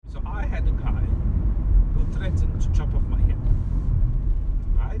to chop off my head.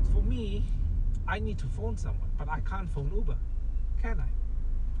 Right? For me, I need to phone someone, but I can't phone Uber. Can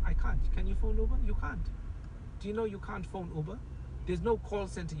I? I can't. Can you phone Uber? You can't. Do you know you can't phone Uber? There's no call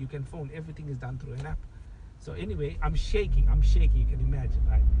center you can phone. Everything is done through an app. So anyway, I'm shaking. You can imagine,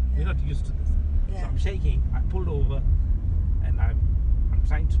 right? We're not used to this. So I'm shaking. I pulled over and I'm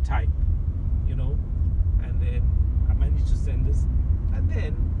trying to type, you know, and then I managed to send this. And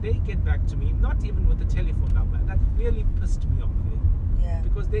then they get back to me, not even with the telephone number. And that really pissed me off.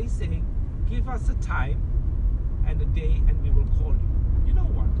 Because they say, give us a time and a day and we will call you. You know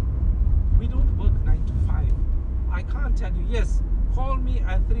what? We don't work 9 to 5. I can't tell you, yes, call me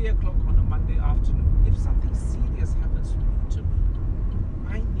at 3 o'clock on a Monday afternoon. If something serious happens to me,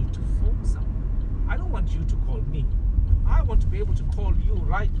 I need to phone someone. I don't want you to call me. I want to be able to call you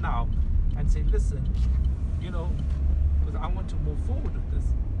right now and say, listen, you know, because I want to move forward with this.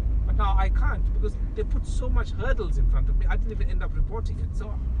 But now I can't because they put so much hurdles in front of me. I didn't even end up reporting it.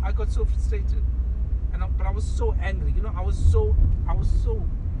 So I got so frustrated. But I was so angry. You know, I was so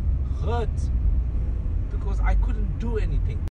hurt because I couldn't do anything.